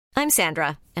I'm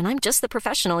Sandra, and I'm just the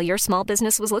professional your small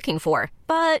business was looking for.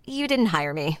 But you didn't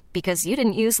hire me because you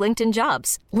didn't use LinkedIn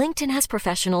Jobs. LinkedIn has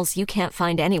professionals you can't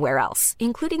find anywhere else,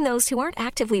 including those who aren't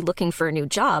actively looking for a new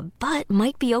job, but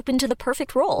might be open to the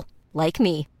perfect role, like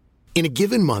me. In a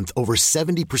given month, over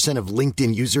 70% of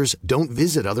LinkedIn users don't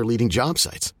visit other leading job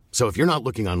sites. So if you're not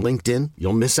looking on LinkedIn,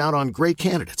 you'll miss out on great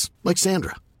candidates like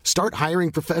Sandra. Start hiring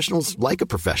professionals like a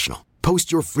professional.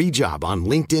 Post your free job on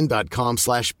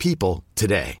linkedin.com/people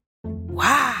today.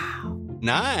 Wow.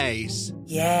 Nice.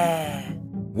 Yeah.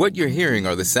 What you're hearing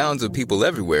are the sounds of people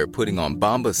everywhere putting on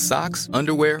Bombas socks,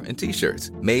 underwear, and T-shirts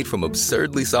made from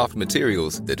absurdly soft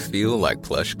materials that feel like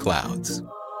plush clouds.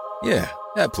 Yeah,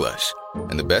 that plush.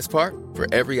 And the best part?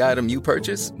 For every item you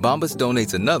purchase, Bombas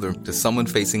donates another to someone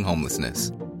facing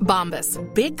homelessness. Bombas.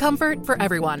 Big comfort for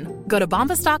everyone. Go to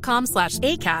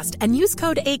bombas.com/ACAST and use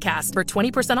code ACAST for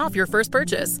 20% off your first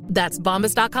purchase. That's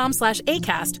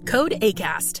bombas.com/ACAST. Code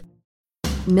ACAST.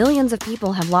 Millions of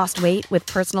people have lost weight with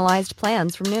personalized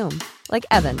plans from Noom. Like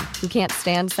Evan, who can't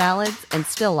stand salads and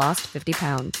still lost 50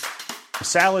 pounds.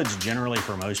 Salads generally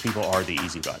for most people are the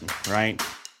easy button, right?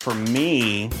 For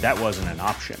me, that wasn't an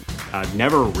option. I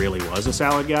never really was a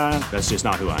salad guy. That's just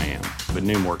not who I am. But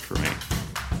Noom worked for me.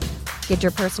 Get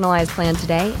your personalized plan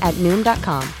today at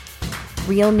Noom.com.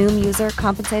 Real Noom user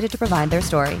compensated to provide their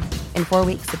story. In 4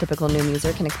 weeks, the typical Noom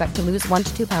user can expect to lose 1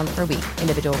 to 2 pounds per week.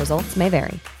 Individual results may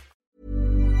vary.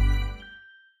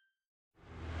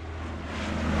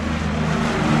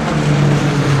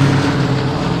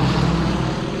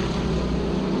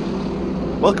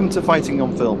 Welcome to Fighting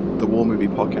on Film, the War Movie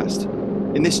Podcast.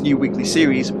 In this new weekly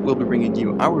series, we'll be bringing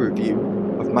you our review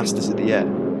of Masters of the Air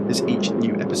as each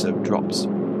new episode drops.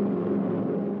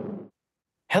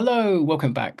 Hello,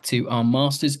 welcome back to our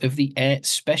Masters of the Air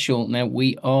special. Now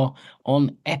we are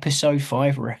on episode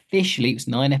 5. We're officially, it was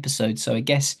 9 episodes, so I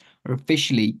guess we're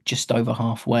officially just over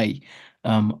halfway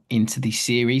into the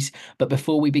series. But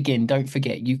before we begin, don't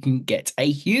forget you can get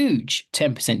a huge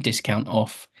 10% discount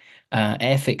off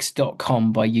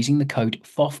airfix.com by using the code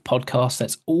FOFPodcast.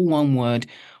 That's all one word,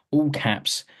 all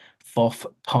caps,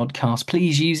 FOFPodcast.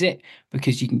 Please use it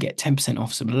because you can get 10%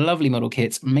 off some lovely model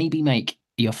kits, maybe make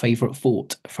your favourite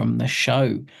fort from the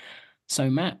show. So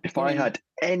Matt, if I had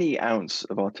any ounce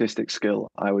of artistic skill,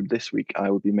 I would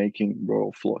be making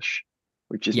Royal Flush,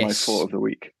 which is my fort of the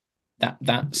week.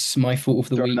 That's my fort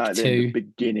of the week that too. In the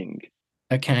beginning.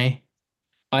 Okay.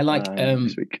 I like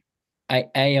this week.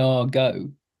 AR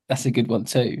Go. That's a good one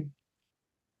too.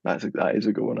 That is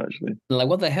a good one actually. Like,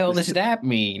 what the hell does that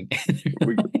mean?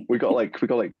 we got like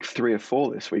 3 or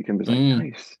 4 this week, and it was like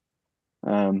nice.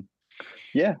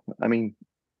 Yeah, I mean,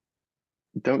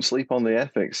 don't sleep on the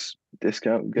FX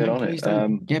discount. Get on it.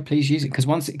 Yeah, please use it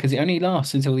because it only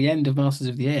lasts until the end of Masters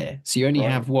of the Air. So you only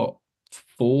have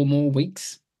 4 more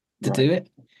weeks to do it.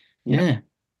 Yeah.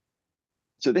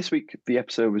 So this week the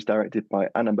episode was directed by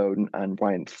Anna Boden and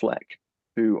Ryan Fleck,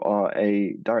 who are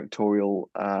a directorial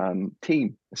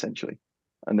team, essentially.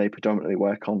 And they predominantly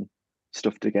work on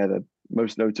stuff together,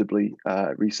 most notably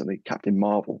recently Captain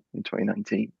Marvel in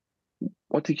 2019.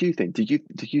 What did you think? Did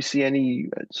you see any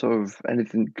sort of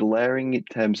anything glaring in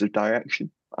terms of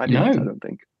direction? I don't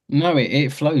think. No,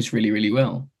 it flows really, really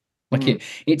well. Like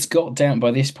it's got down,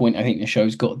 by this point, I think the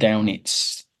show's got down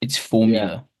its formula.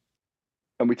 Yeah.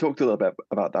 And we talked a little bit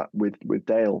about that with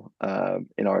Dale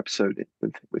in our episode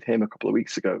with him a couple of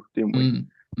weeks ago, didn't we?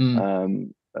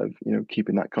 Of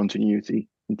keeping that continuity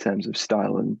in terms of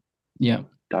style and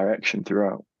direction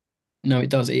throughout. No, it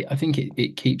does. I think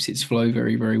it keeps its flow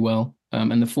very, very well.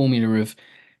 And the formula of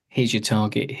here's your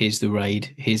target, here's the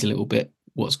raid, here's a little bit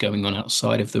what's going on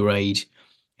outside of the raid,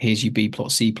 here's your B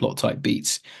plot, C plot type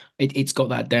beats. It's got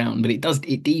that down, but it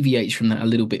deviates from that a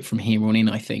little bit from here on in,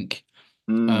 I think.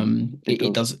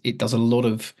 It does a lot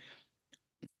of,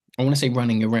 I want to say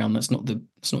running around. That's not the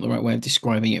right way of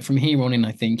describing it. From here on in,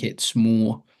 I think it's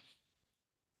more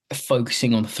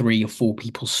focusing on 3 or 4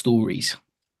 people's stories.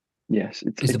 Yes,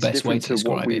 it's the best way to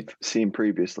describe what we've seen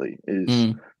previously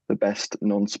is the best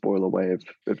non-spoiler way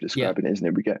of describing it, isn't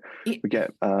it? We get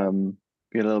a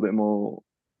little bit more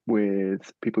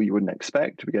with people you wouldn't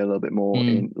expect. We get a little bit more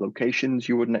in locations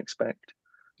you wouldn't expect.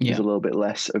 There's a little bit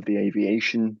less of the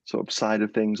aviation sort of side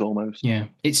of things almost. Yeah,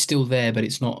 it's still there, but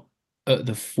it's not at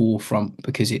the forefront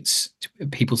because it's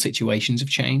people's situations have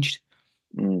changed.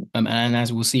 And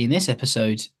as we'll see in this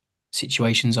episode,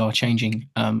 situations are changing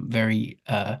very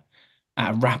at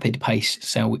a rapid pace,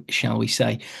 shall we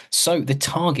say. So the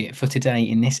target for today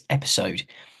in this episode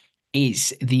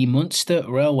is the Munster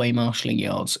Railway Marshalling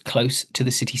Yards close to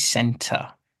the city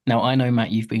centre. Now, I know,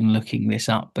 Matt, you've been looking this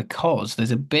up because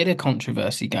there's a bit of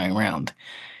controversy going around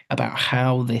about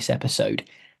how this episode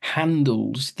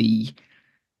handles the,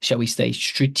 shall we say,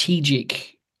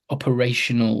 strategic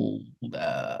operational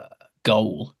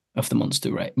goal of the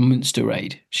Munster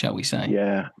raid, shall we say?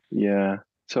 Yeah.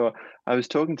 So I was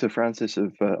talking to Francis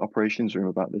of Operations Room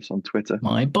about this on Twitter.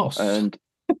 My boss. And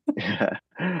yeah,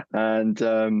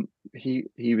 and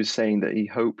he was saying that he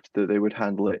hoped that they would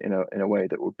handle it in a way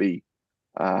that would be,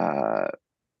 I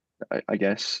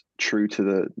guess, true to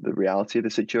the reality of the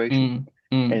situation,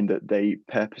 in that they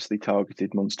purposely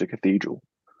targeted Munster Cathedral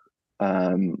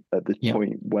at the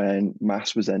point when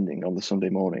Mass was ending on the Sunday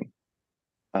morning,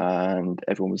 and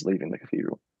everyone was leaving the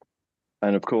cathedral.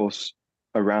 And of course,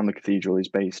 around the cathedral is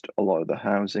based a lot of the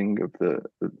housing of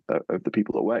the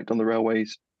people that worked on the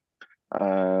railways.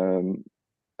 And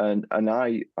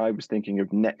I was thinking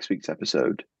of next week's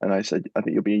episode, and I said I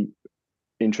think you'll be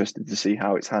interested to see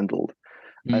how it's handled.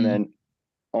 And then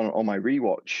on my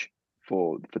rewatch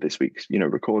for this week's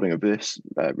recording of this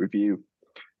review,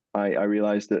 I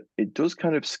realized that it does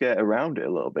kind of skirt around it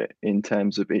a little bit, in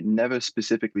terms of it never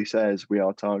specifically says we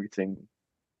are targeting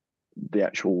the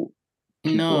actual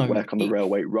people that work on the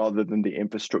railway rather than the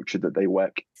infrastructure that they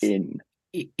work in.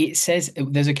 It says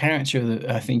there's a character that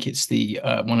I think it's the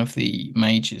one of the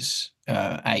major's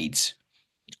aides.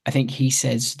 I think he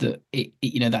says that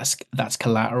that's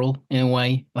collateral in a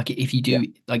way. Like if you do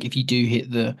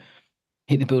hit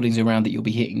the buildings around it, you'll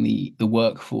be hitting the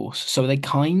workforce. So they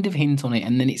kind of hint on it,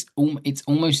 and then it's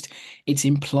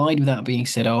implied without being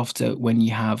said after, when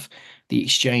you have the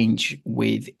exchange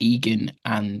with Egan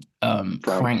and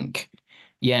Crank.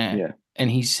 Yeah. And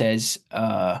he says,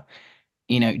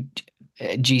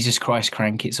 Jesus Christ,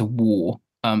 Crank, it's a war.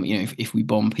 If we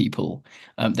bomb people,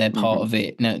 they're part of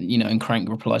it. Now, and Crank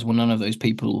replies, well, none of those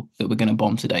people that we're going to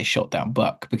bomb today shot down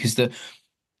Buck, because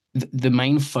the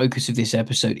main focus of this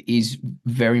episode is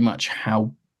very much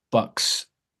how Buck's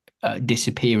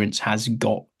disappearance has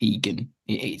got Egan.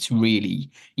 It's really,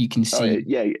 you can see.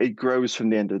 It grows from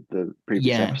the end of the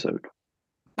previous episode.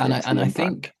 And I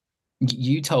think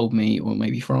you told me, or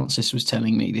maybe Francis was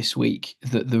telling me this week,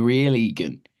 that the real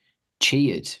Egan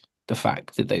cheered the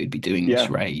fact that they would be doing this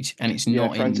raid, and it's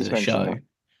not in the show.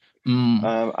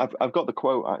 I've got the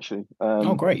quote actually.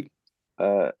 Great.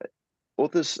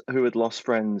 Others who had lost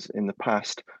friends in the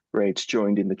past raids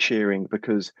joined in the cheering,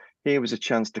 because here was a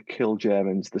chance to kill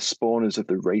Germans, the spawners of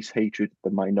the race hatred, the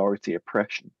minority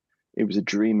oppression. It was a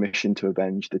dream mission to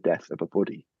avenge the death of a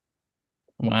buddy.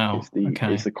 Wow. Is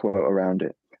the quote around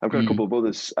it. I've got a couple of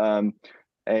others. A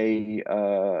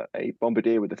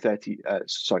bombardier with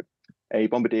a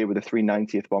bombardier with the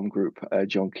 390th Bomb Group,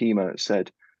 John Keemer,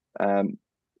 said,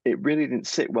 it really didn't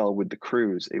sit well with the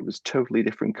crews. It was totally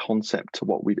different concept to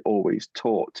what we'd always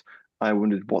taught. I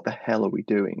wondered, what the hell are we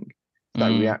doing? That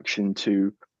reaction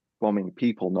to bombing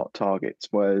people, not targets.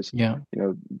 Whereas,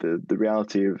 the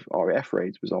reality of RAF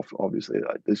raids was obviously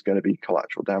like, there's going to be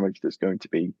collateral damage. There's going to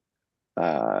be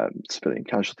civilian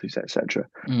casualties, etc.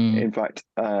 In fact,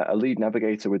 a lead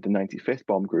navigator with the 95th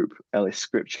Bomb Group, Ellis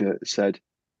Scripture, said,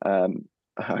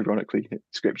 ironically,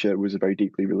 Scripture was a very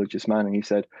deeply religious man, and he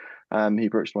said he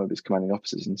approached one of his commanding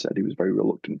officers and said he was very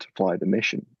reluctant to fly the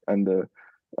mission, and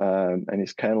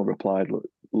his colonel replied,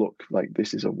 look, like,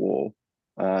 this is a war.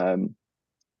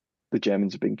 The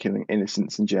Germans have been killing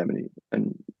innocents in Germany,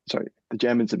 the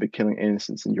Germans have been killing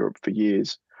innocents in Europe for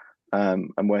years,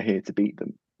 and we're here to beat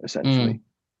them, essentially.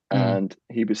 And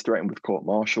he was threatened with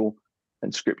court-martial,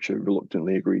 and Scripture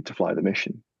reluctantly agreed to fly the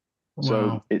mission. Wow.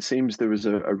 So it seems there was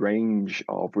a range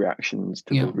of reactions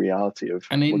to the reality of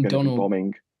we're going to be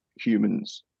bombing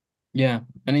humans. Yeah,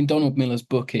 and in Donald Miller's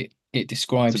book, it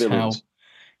describes civilians.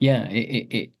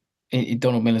 In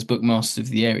Donald Miller's book, Masters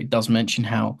of the Air, it does mention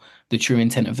how the true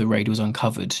intent of the raid was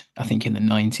uncovered, I think, in the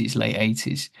 90s, late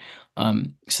 80s.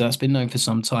 So that's been known for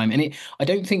some time. And I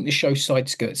don't think the show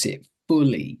sideskirts it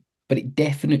fully, but it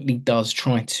definitely does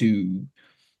try to...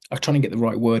 I'm trying to get the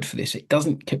right word for this. It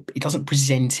doesn't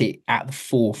present it at the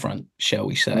forefront, shall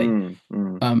we say.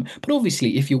 But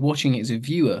obviously, if you're watching it as a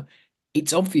viewer,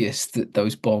 it's obvious that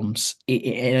those bombs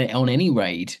on any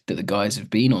raid that the guys have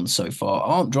been on so far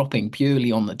aren't dropping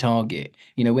purely on the target.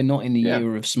 We're not in the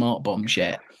era of smart bombs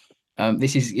yet.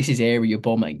 This is area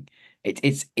bombing.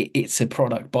 It's a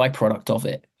byproduct of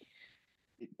it.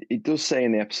 It does say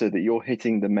in the episode that you're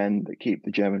hitting the men that keep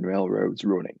the German railroads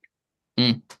running.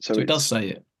 So it does say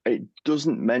it. It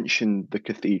doesn't mention the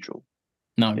cathedral.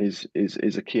 No, is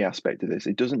a key aspect of this.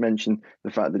 It doesn't mention the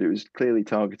fact that it was clearly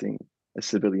targeting a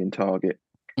civilian target.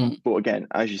 But again,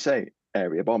 as you say,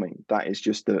 area bombing. That is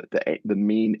just the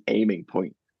mean aiming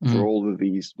point for all of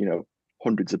these,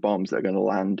 hundreds of bombs that are going to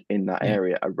land in that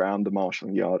area, around the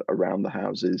marshalling yard, around the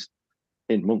houses,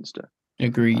 in Munster.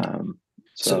 Agreed.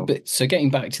 So getting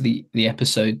back to the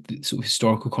episode, the sort of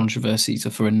historical controversies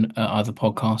are for other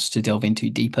podcasts to delve into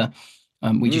deeper.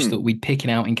 We just thought we'd pick it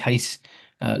out in case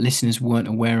listeners weren't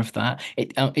aware of that.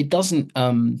 It doesn't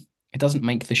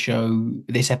make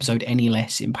this episode any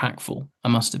less impactful, I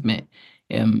must admit.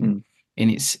 In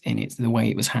its the way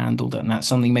it was handled, and that's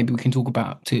something maybe we can talk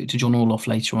about to John Orloff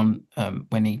later on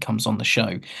when he comes on the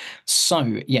show.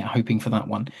 So yeah, hoping for that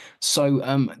one.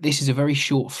 So this is a very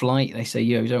short flight. They say,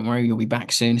 don't worry, you'll be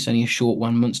back soon. It's only a short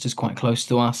one. Munster's quite close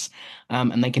to us,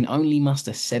 and they can only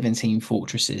muster 17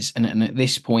 fortresses. And at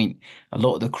this point, a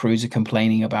lot of the crews are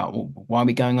complaining about, well, why are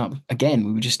we going up again?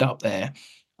 We were just up there.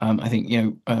 I think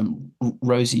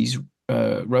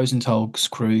Rosenthal's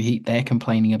crew, they're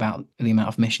complaining about the amount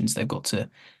of missions they've got to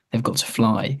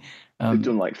fly. They've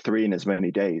done like 3 in as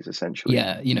many days, essentially.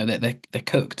 Yeah, they're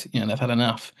cooked. They've had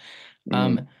enough.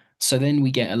 So then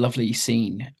we get a lovely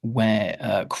scene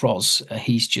where Kroz,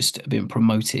 he's just been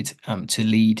promoted to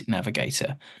lead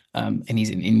navigator, and he's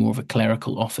in more of a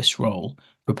clerical office role,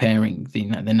 preparing the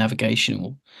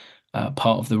navigational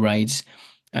part of the raids.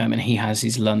 And he has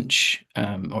his lunch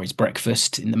or his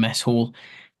breakfast in the mess hall.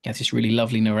 He has this really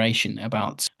lovely narration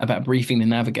about briefing the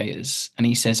navigators, and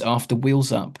he says, "After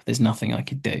Wheels Up, there's nothing I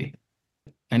could do,"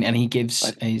 and he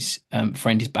gives his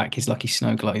friend his lucky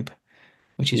snow globe,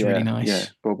 which is really nice. Yeah,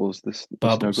 Bubbles, the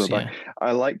Bubbles, snow globe. yeah.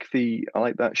 I like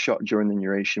that shot during the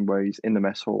narration where he's in the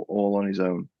mess hall all on his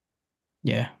own.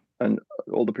 Yeah, and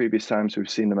all the previous times we've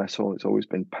seen the mess hall, it's always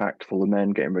been packed full of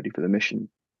men getting ready for the mission.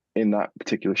 In that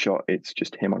particular shot, it's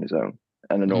just him on his own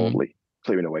and an orderly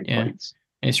clearing away plates.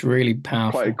 It's really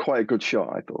powerful. Quite a good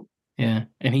shot, I thought. Yeah,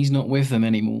 and he's not with them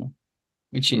anymore,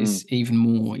 which is even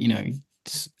more,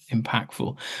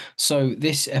 impactful. So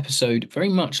this episode, very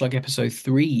much like episode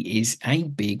 3, is a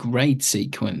big raid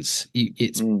sequence.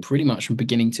 It's pretty much from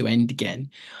beginning to end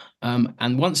again.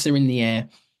 And once they're in the air,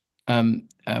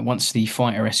 once the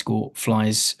fighter escort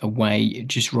flies away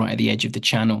just right at the edge of the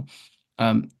channel,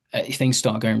 things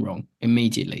start going wrong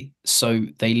immediately. So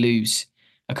they lose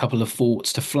a couple of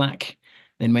forts to flak.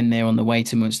 Then when they're on the way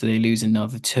to Munster, they lose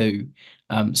another 2.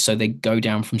 So they go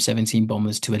down from 17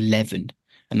 bombers to 11.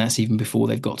 And that's even before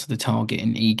they've got to the target.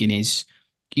 And Egan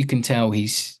you can tell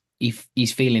he's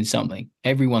feeling something.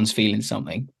 Everyone's feeling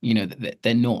something.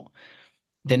 They're not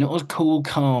as cool,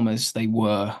 calm as they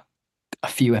were a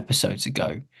few episodes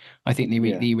ago. I think the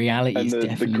reality is definitely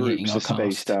hitting our cast. The groups are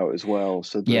spaced out as well.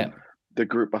 So the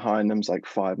group behind them's like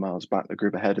 5 miles back. The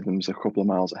group ahead of them's a couple of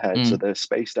miles ahead. So they're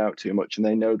spaced out too much, and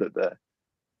they know that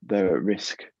they're at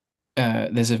risk.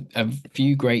 There's a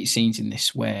few great scenes in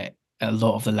this where a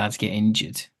lot of the lads get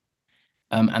injured,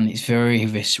 and it's very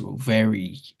visceral,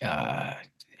 very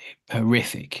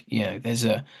horrific. There's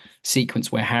a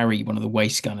sequence where Harry, one of the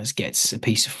waist gunners, gets a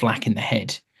piece of flak in the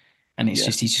head, and it's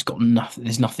just he's just got nothing.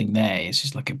 There's nothing there. It's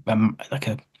just like a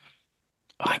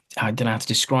I don't know how to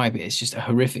describe it. It's just a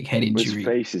horrific head injury. His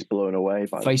face is blown away.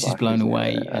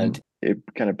 And it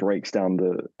kind of breaks down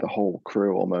the whole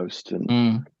crew almost.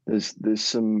 And there's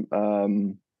some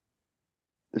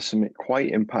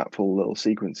quite impactful little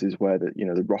sequences where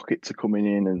the rockets are coming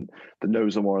in, and the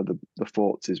nose of one of the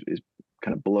forts is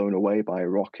kind of blown away by a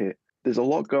rocket. There's a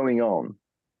lot going on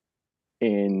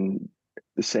in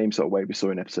the same sort of way we saw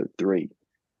in episode 3,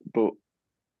 but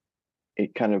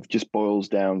it kind of just boils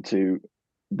down to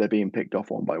they're being picked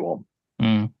off one by one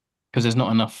because there's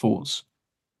not enough forts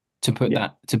to put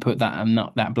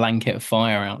that blanket of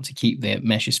fire out to keep the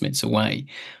Messerschmitts away.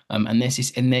 And there's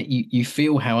this, and that you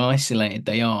feel how isolated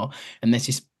they are. And there's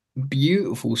this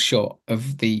beautiful shot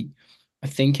of I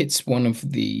think it's one of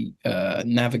the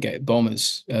navigator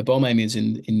bombers, bomb aimers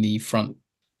in the front,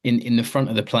 in the front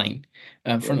of the plane,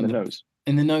 nose.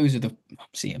 In the nose of the.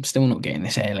 See, I'm still not getting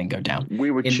this air lingo down.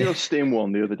 We were just in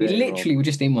one the other day. We literally were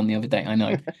just in one the other day. I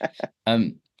know.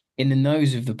 In the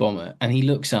nose of the bomber, and he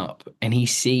looks up and he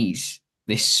sees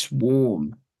this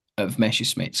swarm of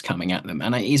Messerschmitts coming at them,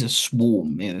 and it is a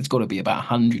swarm. There's got to be about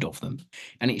 100 of them,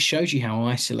 and it shows you how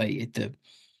isolated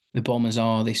the bombers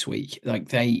are this week. Like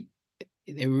they're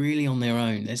really on their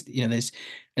own. There's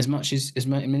as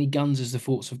many guns as the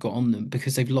forts have got on them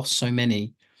because they've lost so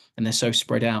many. And they're so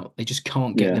spread out, they just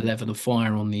can't get the level of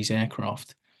fire on these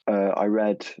aircraft. I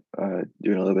read,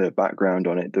 doing a little bit of background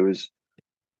on it, there was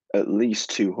at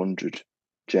least 200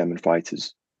 German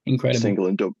fighters.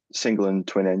 Incredible. Single and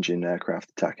twin engine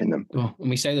aircraft attacking them. Oh, and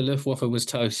we say the Luftwaffe was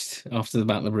toast after the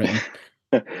Battle of Britain.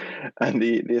 And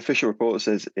the official report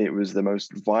says it was the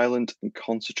most violent and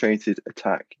concentrated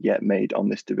attack yet made on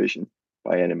this division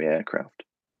by enemy aircraft.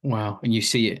 Wow. And you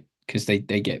see it because they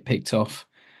get picked off.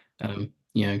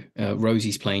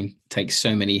 Rosie's plane takes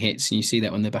so many hits, and you see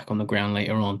that when they're back on the ground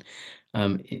later on.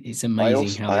 It's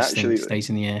amazing how this thing stays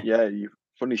in the air. Yeah,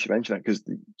 funny you should mention that, because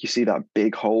you see that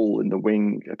big hole in the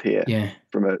wing appear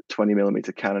from a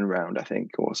 20mm cannon round, I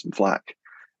think, or some flak.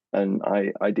 And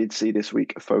I did see this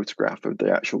week a photograph of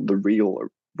the real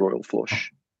Royal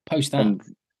Flush. Post that.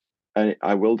 And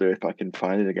I will do if I can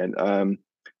find it again.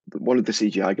 One of the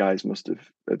CGI guys must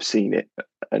have seen it,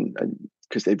 and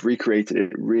because they've recreated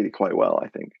it really quite well, I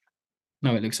think.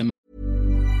 No, it looks amazing.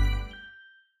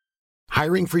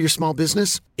 Hiring for your small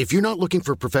business? If you're not looking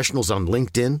for professionals on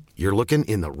LinkedIn, you're looking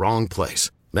in the wrong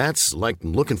place. That's like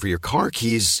looking for your car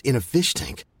keys in a fish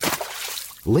tank.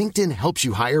 LinkedIn helps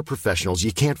you hire professionals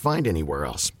you can't find anywhere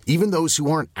else, even those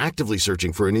who aren't actively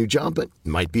searching for a new job but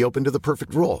might be open to the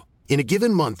perfect role. In a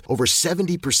given month, over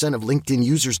 70% of LinkedIn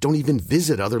users don't even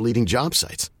visit other leading job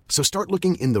sites. So start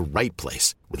looking in the right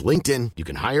place. With LinkedIn, you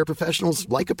can hire professionals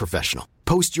like a professional.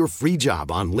 Post your free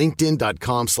job on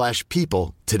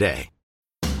linkedin.com/people today.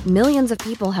 Millions of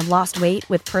people have lost weight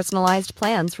with personalized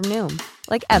plans from Noom.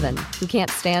 Like Evan, who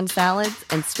can't stand salads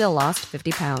and still lost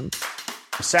 50 pounds.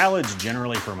 Salads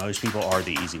generally for most people are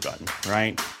the easy button,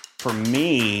 right? For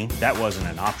me, that wasn't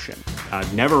an option. I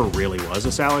never really was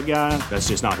a salad guy. That's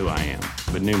just not who I am.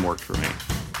 But Noom worked for me.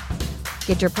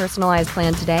 Get your personalized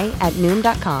plan today at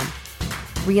Noom.com.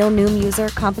 Real Noom user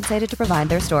compensated to provide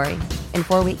their story. In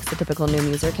 4 weeks, the typical Noom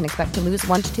user can expect to lose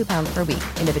 1 to 2 pounds per week.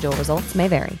 Individual results may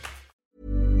vary.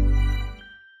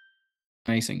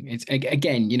 Amazing. It's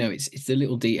again, it's the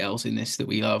little details in this that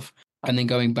we love. And then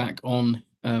going back on,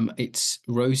 it's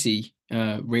Rosie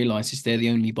realizes they're the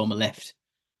only bomber left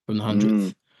from the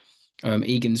 100th.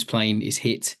 Egan's plane is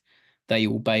hit. They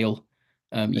all bail.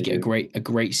 You get a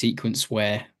great sequence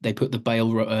where they put the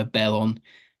bail bell on,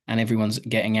 and everyone's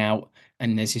getting out.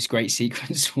 And there's this great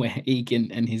sequence where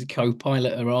Egan and his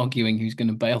co-pilot are arguing who's going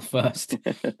to bail first.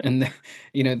 And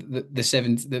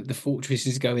the fortress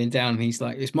is going down, and he's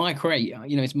like, "It's my crate,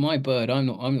 it's my bird. I'm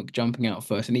not jumping out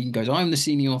first." And Egan goes, "I'm the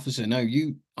senior officer. No,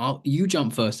 you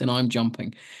jump first, and I'm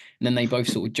jumping." And then they both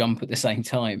sort of jump at the same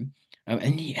time.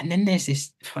 And then there's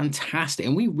this fantastic,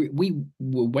 and we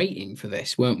were waiting for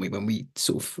this, weren't we? When we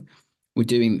sort of were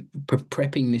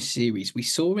prepping this series, we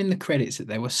saw in the credits that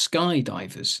there were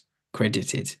skydivers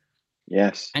credited.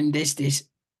 Yes. And there's this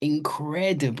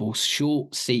incredible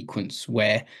short sequence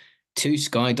where two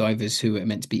skydivers who are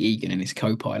meant to be Egan and his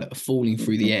co-pilot are falling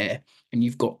through the air, and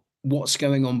you've got what's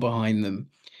going on behind them.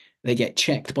 They get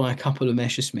checked by a couple of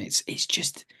Messerschmitts. It's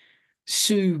just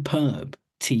superb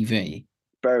TV.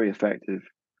 Very effective.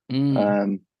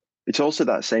 It's also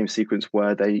that same sequence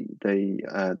where they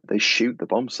shoot the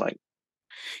bomb site.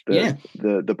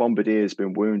 The bombardier has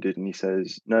been wounded, and he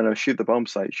says, "No, shoot the bomb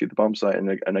site."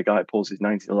 And a guy pulls his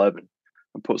 1911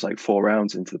 and puts like 4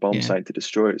 rounds into the bomb site to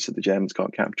destroy it, so the Germans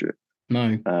can't capture it.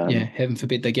 No, heaven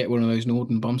forbid they get one of those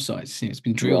Norden bomb sites. It's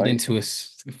been drilled into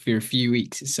us for a few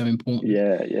weeks. It's so important.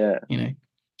 Yeah.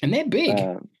 And they're big.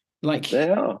 They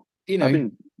are. I've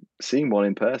been seeing one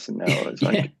in person now. It's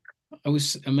like, I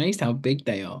was amazed how big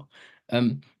they are.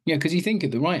 Because you think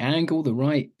at the right angle, the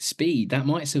right speed, that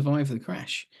might survive the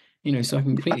crash. So I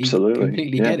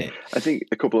completely get it. I think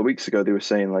a couple of weeks ago they were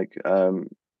saying like,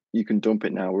 you can dump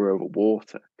it now. We're over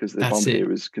water, because the bombardier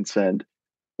was concerned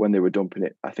when they were dumping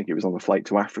it. I think it was on the flight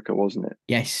to Africa, wasn't it?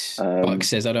 Yes. Buck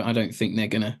says, I don't think they're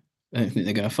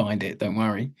gonna find it. Don't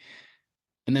worry.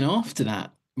 And then after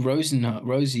that,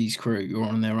 Rosie's crew are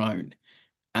on their own,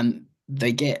 and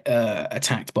they get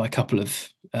attacked by a couple of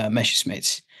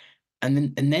Messerschmitts.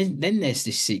 And then there's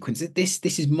this sequence.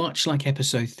 This is much like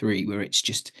episode 3, where it's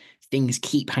just things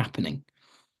keep happening,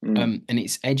 and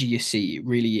it's edge of your seat. It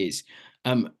really is.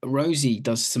 Rosie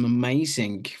does some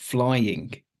amazing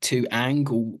flying to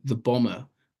angle the bomber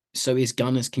so his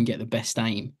gunners can get the best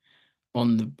aim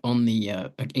on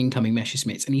the incoming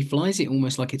Messerschmitts, and he flies it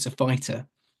almost like it's a fighter.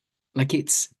 Like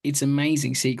it's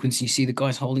amazing sequence. You see the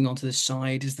guys holding onto the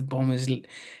side as the bombers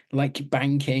like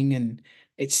banking, and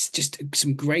it's just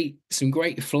some great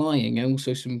flying, and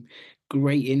also some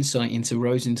great insight into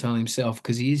Rosenthal himself,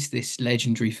 because he is this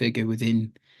legendary figure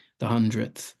within the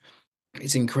 100th.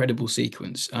 It's an incredible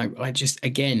sequence. I just,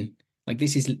 again, like,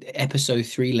 this is episode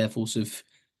 3 levels of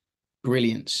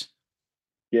brilliance.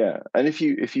 Yeah, and if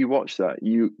you watch that,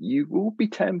 you will be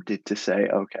tempted to say,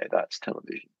 okay, that's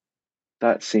television.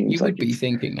 That seems you would be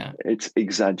thinking that it's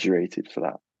exaggerated for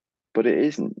that, but it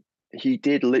isn't. He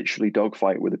did literally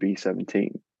dogfight with a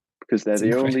B-17, because they're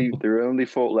the only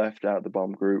folk left out of the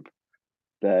bomb group.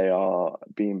 They are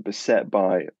being beset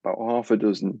by about half a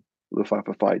dozen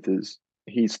Luftwaffe fighters.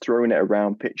 He's throwing it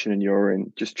around, pitching and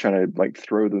urine, just trying to like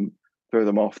throw them throw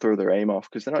them off, throw their aim off,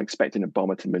 because they're not expecting a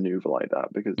bomber to maneuver like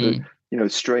that, because the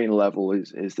strain level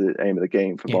is the aim of the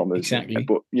game for bombers. Exactly.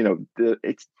 But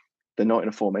they're not in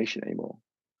a formation anymore,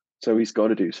 so he's got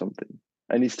to do something,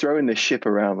 and he's throwing this ship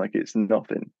around like it's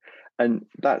nothing, and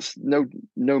that's no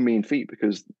mean feat,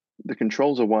 because the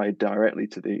controls are wired directly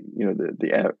to the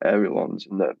ailerons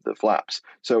and the flaps,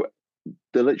 so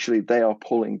they are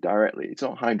pulling directly. It's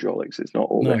not hydraulics. It's not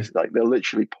all this. Like, they're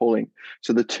literally pulling.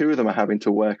 So the two of them are having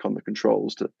to work on the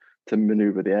controls to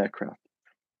maneuver the aircraft.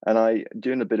 And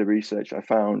doing a bit of research, I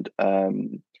found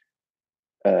an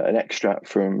extract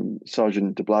from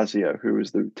Sergeant de Blasio, who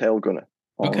was the tail gunner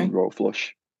on Royal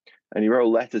Flush, and he wrote a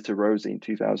letter to Rosie in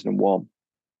 2001,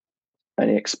 and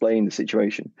he explained the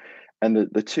situation. And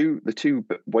the two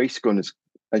waist gunners,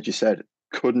 as you said,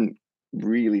 couldn't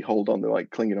really hold on. They're like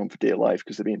clinging on for dear life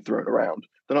because they're being thrown around.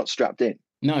 They're not strapped in.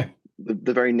 No.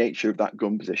 The very nature of that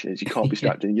gun position is you can't be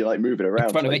strapped in. You're like moving around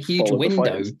in front of like a huge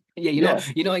window. You're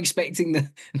not expecting the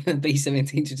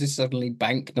B-17 to just suddenly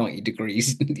bank 90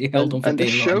 degrees. You're held on for dear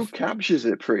life. And the show captures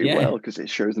it pretty well, because it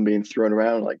shows them being thrown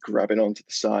around, like grabbing onto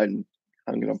the side and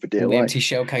hanging on for dear life. The empty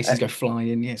shell cases go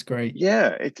flying. Yeah, it's great.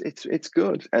 Yeah, it's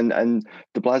good. And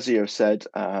de Blasio said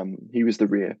he was the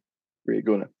rear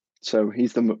gunner. So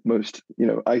he's the most,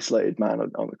 isolated man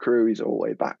on the crew. He's all the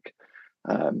way back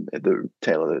at the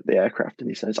tail of the aircraft. And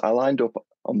he says, I lined up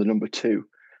on the number 2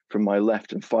 from my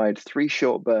left and fired 3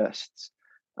 short bursts.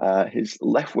 His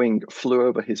left wing flew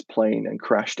over his plane and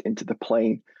crashed into the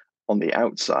plane on the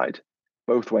outside.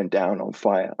 Both went down on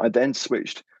fire. I then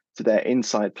switched to their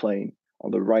inside plane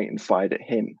on the right and fired at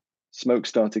him. Smoke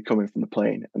started coming from the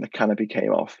plane and the canopy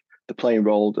came off. The plane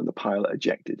rolled and the pilot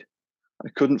ejected. I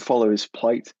couldn't follow his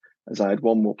plight, as I had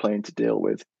one more plane to deal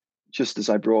with. Just as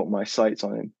I brought my sights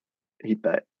on him,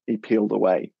 he peeled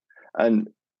away. And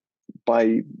by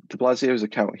de Blasio's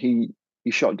account, he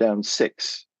shot down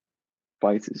 6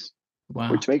 fighters,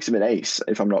 which makes him an ace,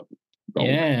 if I'm not wrong.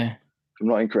 Yeah. If I'm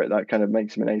not incorrect, that kind of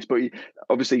makes him an ace. But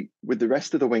obviously, with the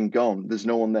rest of the wing gone, there's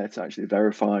no one there to actually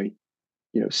verify,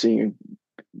 seeing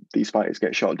these fighters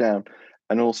get shot down.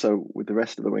 And also, with the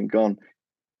rest of the wing gone,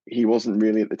 he wasn't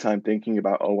really at the time thinking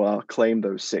about, I'll claim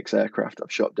those 6 aircraft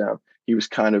I've shot down. He was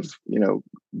kind of,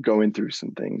 going through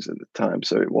some things at the time,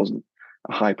 so it wasn't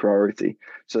a high priority.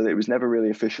 So it was never really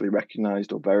officially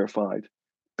recognized or verified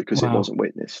because it wasn't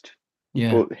witnessed.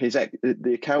 Yeah. But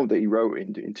the account that he wrote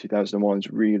in 2001 is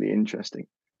really interesting.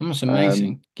 That's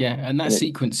amazing. And that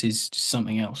sequence is just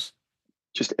something else.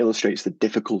 Just illustrates the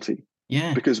difficulty.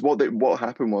 Yeah. Because what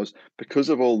happened was, because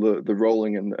of all the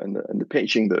rolling and the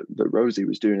pitching that Rosie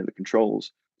was doing in the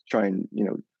controls to try and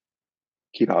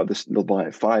keep out of the line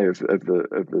of fire of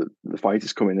the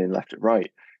fighters coming in left and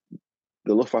right,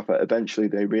 the Luftwaffe eventually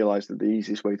they realized that the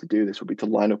easiest way to do this would be to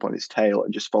line up on its tail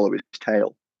and just follow its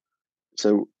tail.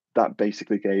 So that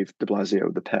basically gave de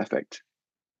Blasio the perfect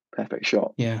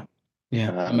shot. Yeah.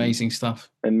 Amazing stuff.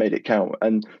 And made it count.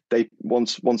 And they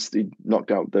once they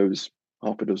knocked out those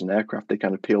half a dozen aircraft, they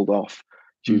kind of peeled off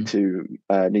due to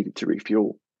needed to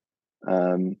refuel.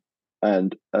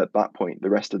 And at that point, the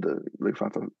rest of the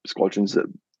Luftwaffe squadrons that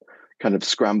kind of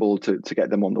scrambled to get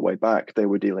them on the way back, they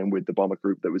were dealing with the bomber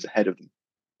group that was ahead of them.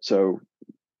 So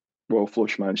Royal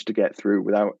Flush managed to get through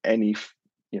without any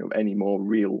more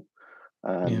real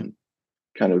kind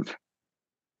of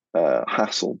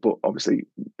hassle. But obviously,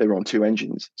 they were on 2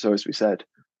 engines. So as we said,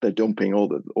 they're dumping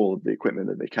all of the equipment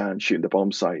that they can, shooting the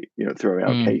bomb site, throwing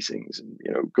out casings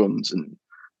and guns and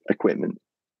equipment.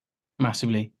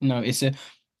 Massively. No, it's a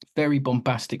very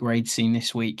bombastic raid scene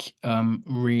this week.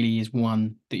 Really is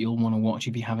one that you'll want to watch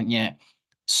if you haven't yet.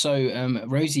 So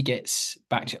Rosie gets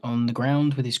back on the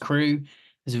ground with his crew.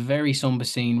 There's a very somber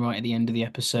scene right at the end of the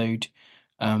episode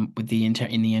with the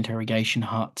in the interrogation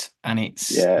hut, and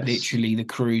it's literally the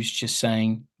crew's just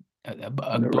saying a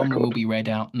bomb will be read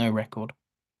out, no record.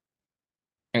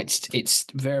 It's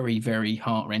very, very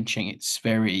heart-wrenching. It's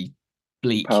very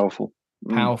bleak. Powerful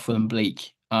and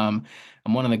bleak. And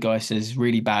one of the guys says,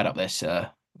 really bad up there, sir.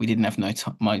 We didn't have no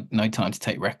time to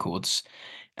take records.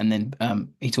 And then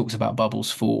he talks about Bubbles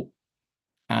Fort.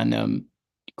 And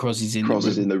Croz is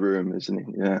in the room, isn't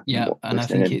he? Yeah. Yeah, and I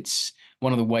think it's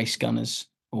one of the waist gunners,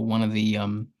 or one of the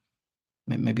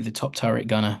maybe the top turret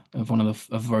gunner of one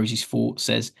of Rosie's fort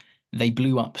says, they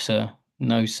blew up, sir.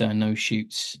 No, sir, no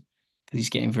shoots. Because he's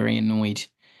getting very annoyed.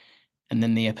 And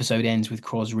then the episode ends with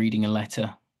Croz reading a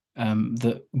letter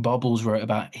that Bubbles wrote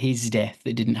about his death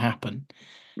that didn't happen.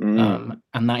 And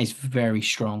that is very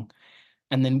strong.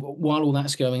 And then while all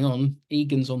that's going on,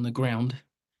 Egan's on the ground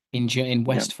in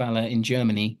Westfalia in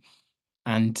Germany,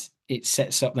 and it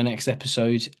sets up the next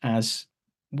episode as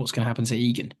what's going to happen to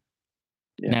Egan.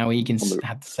 Now Egan's the,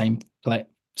 had the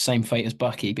same fate as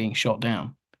Bucky, being shot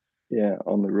down. Yeah,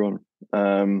 on the run.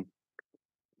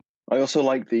 I also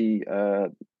like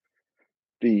the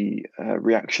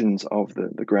reactions of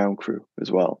the ground crew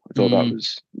as well. I thought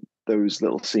those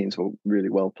little scenes were really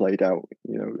well played out.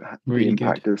 You know, Really the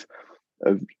impact good.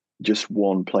 of just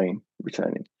one plane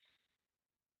returning.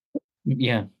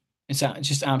 Yeah, it's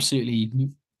just absolutely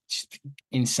just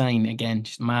insane. Again,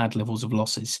 just mad levels of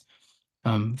losses.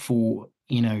 For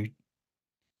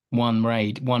one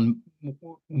raid,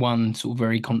 one sort of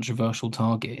very controversial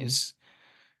target is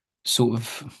sort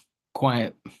of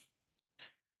quite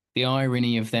the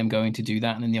irony of them going to do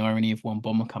that, and then the irony of one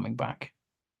bomber coming back.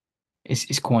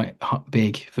 It's quite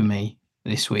big for me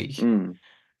this week.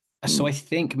 So I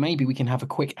think maybe we can have a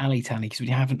quick alley tally because we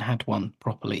haven't had one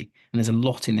properly, and there's a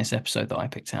lot in this episode that I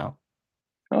picked out.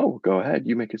 Oh, go ahead.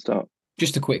 You make it start.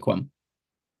 Just a quick one.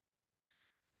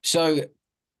 So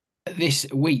this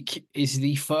week is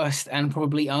the first and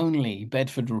probably only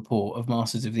Bedford report of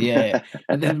Masters of the Air.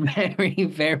 At the very,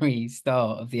 very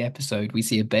start of the episode, we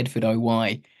see a Bedford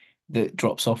OY that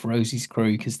drops off Rosie's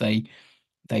crew because they'd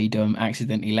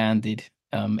accidentally landed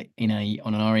on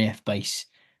an RAF base,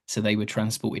 so they were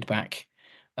transported back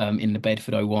in the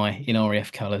Bedford OY in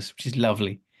RAF colours, which is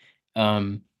lovely.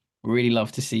 Really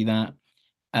love to see that.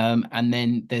 And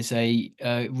then there's a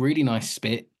really nice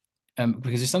bit.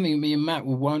 Because it's something me and Matt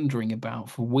were wondering about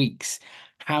for weeks.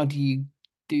 How do you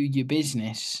do your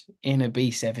business in a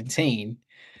B-17?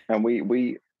 And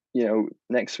we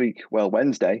next week,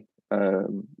 Wednesday,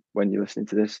 when you're listening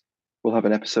to this, we'll have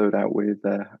an episode out with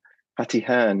Hattie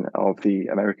Hearn of the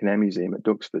American Air Museum at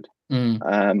Duxford.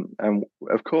 And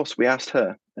of course, we asked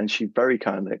her, and she very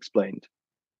kindly explained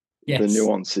the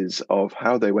nuances of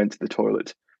how they went to the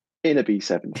toilet in a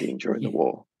B-17 during the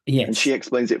war. Yes. And she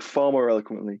explains it far more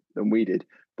eloquently than we did.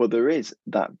 But there is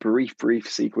that brief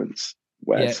sequence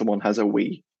where someone has a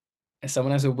wee.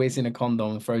 Someone has a whiz in a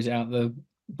condom and throws it out the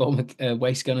bomber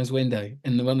waist gunner's window.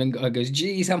 And the one guy goes,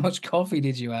 geez, how much coffee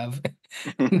did you have?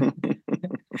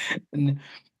 And,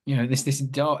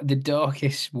 the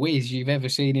darkest whiz you've ever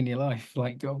seen in your life.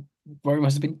 Like, Rory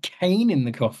must have been caning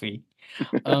the coffee.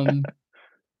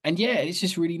 And yeah, it's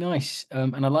just really nice.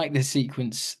 And I like the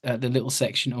sequence, the little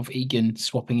section of Egan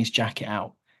swapping his jacket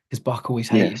out because Buck always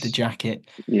hated the jacket.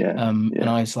 And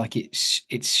I was like,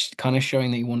 it's kind of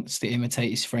showing that he wants to imitate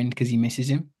his friend because he misses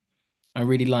him. I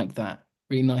really like that.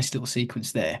 Really nice little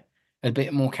sequence there. A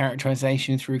bit more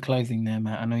characterization through clothing there,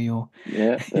 Matt. I know you're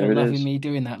loving me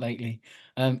doing that lately.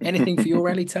 Anything for your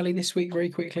rally tally this week, very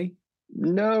quickly?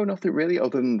 No, nothing really.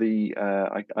 Other than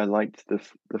I liked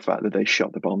the fact that they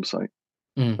shot the bomb site.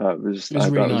 That was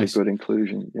really nice. A good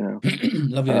inclusion,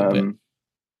 Lovely that bit.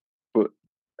 But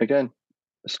again,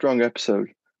 a strong episode,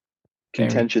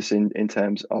 contentious in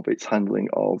terms of its handling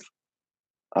of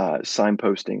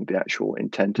signposting the actual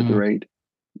intent of the raid,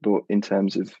 but in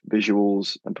terms of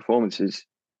visuals and performances,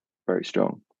 very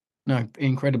strong. No,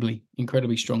 incredibly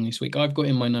strong this week. I've got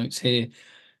in my notes here,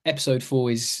 episode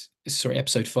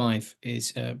 5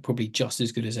 is probably just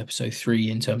as good as episode 3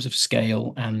 in terms of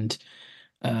scale and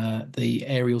the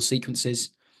aerial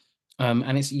sequences,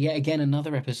 and it's yet again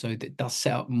another episode that does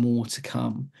set up more to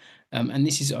come. And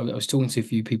this is, I was talking to a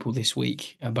few people this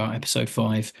week about episode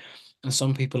 5, and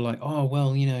some people are like, oh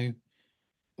well,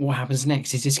 what happens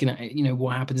next? Is this gonna,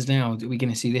 what happens now? Are we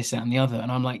gonna see this, that, and the other?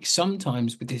 And I'm like,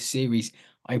 sometimes with this series,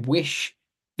 I wish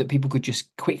that people could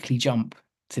just quickly jump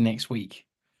to next week,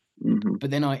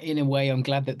 but then in a way, I'm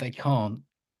glad that they can't.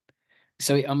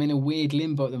 So I'm in a weird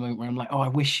limbo at the moment where I'm like, oh, I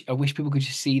wish people could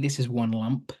just see this as one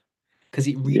lump, because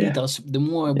it really does. The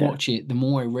more I watch it, the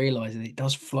more I realize that it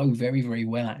does flow very, very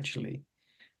well, actually.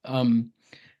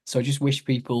 So I just wish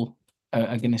people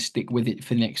are going to stick with it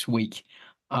for next week.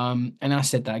 And I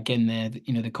said that again there,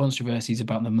 the controversies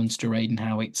about the Munster raid and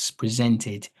how it's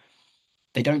presented,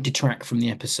 they don't detract from the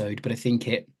episode, but I think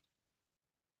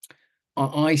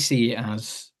I see it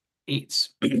as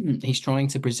he's trying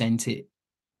to present it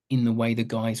in the way the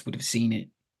guys would have seen it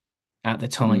at the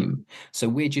time. So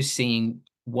we're just seeing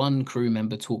one crew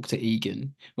member talk to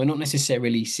Egan. We're not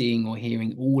necessarily seeing or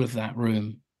hearing all of that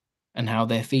room and how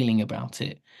they're feeling about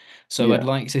it. So I'd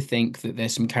like to think that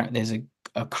there's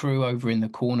a crew over in the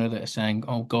corner that are saying,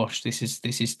 oh gosh, this is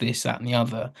this, that, and the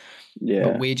other.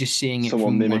 But we're just seeing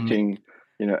someone mimicking,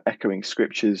 echoing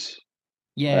scriptures.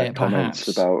 Comments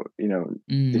about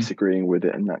disagreeing with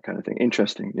it and that kind of thing.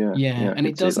 Interesting. And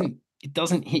it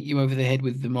doesn't hit you over the head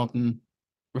with the modern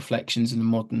reflections and the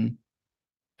modern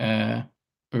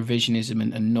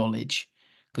revisionism and knowledge,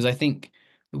 because I think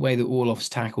the way that Orloff's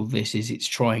tackled this is it's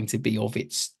trying to be of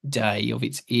its day, of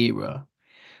its era,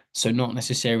 so not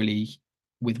necessarily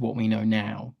with what we know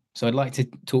now. So I'd like to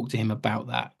talk to him about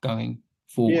that going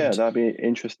forward. Yeah, that'd be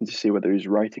interesting to see whether he's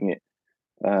writing it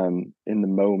in the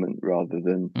moment rather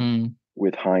than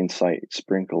with hindsight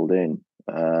sprinkled in.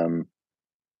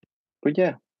 But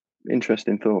yeah,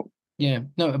 interesting thought. Yeah,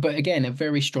 no, but again, a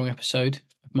very strong episode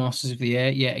of Masters of the Air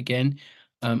yet again.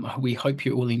 We hope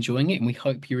you're all enjoying it, and we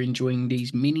hope you're enjoying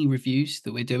these mini reviews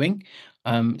that we're doing.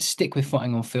 Stick with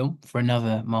Fighting on Film for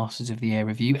another Masters of the Air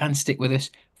review, and stick with us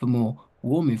for more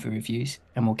war movie reviews,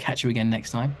 and we'll catch you again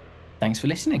next time. Thanks for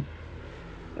listening.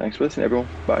 Thanks for listening, everyone.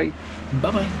 Bye.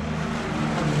 Bye-bye.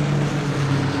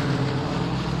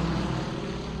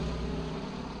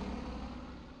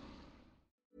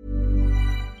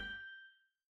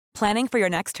 Planning for your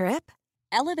next trip?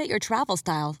 Elevate your travel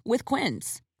style with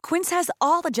Quince. Quince has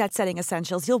all the jet-setting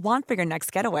essentials you'll want for your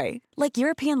next getaway, like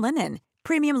European linen,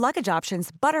 premium luggage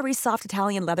options, buttery soft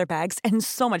Italian leather bags, and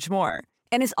so much more.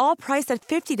 And is all priced at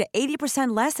 50 to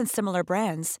 80% less than similar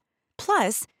brands.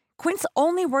 Plus, Quince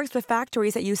only works with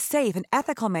factories that use safe and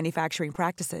ethical manufacturing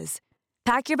practices.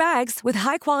 Pack your bags with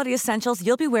high-quality essentials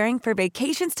you'll be wearing for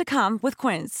vacations to come with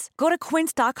Quince. Go to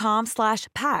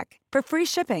quince.com/pack for free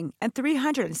shipping and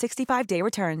 365-day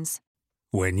returns.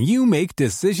 When you make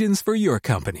decisions for your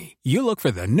company, you look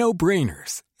for the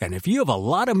no-brainers. And if you have a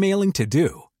lot of mailing to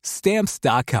do,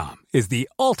 Stamps.com is the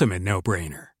ultimate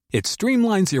no-brainer. It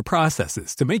streamlines your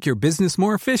processes to make your business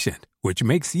more efficient, which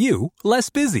makes you less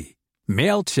busy.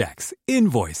 Mail checks,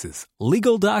 invoices,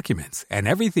 legal documents, and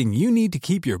everything you need to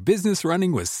keep your business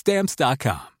running with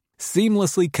Stamps.com.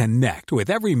 Seamlessly connect with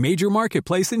every major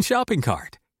marketplace and shopping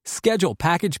cart. Schedule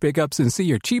package pickups and see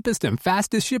your cheapest and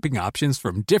fastest shipping options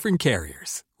from different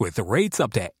carriers, with rates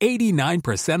up to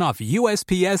 89% off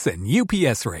USPS and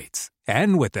UPS rates.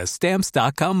 And with the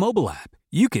Stamps.com mobile app,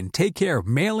 you can take care of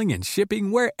mailing and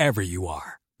shipping wherever you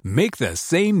are. Make the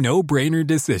same no-brainer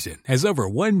decision as over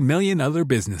 1 million other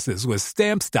businesses with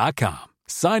Stamps.com.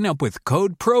 Sign up with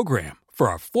code PROGRAM for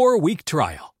a 4-week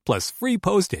trial, plus free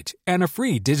postage and a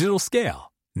free digital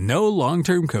scale. No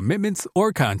long-term commitments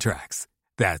or contracts.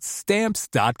 That's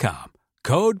Stamps.com.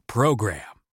 Code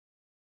PROGRAM.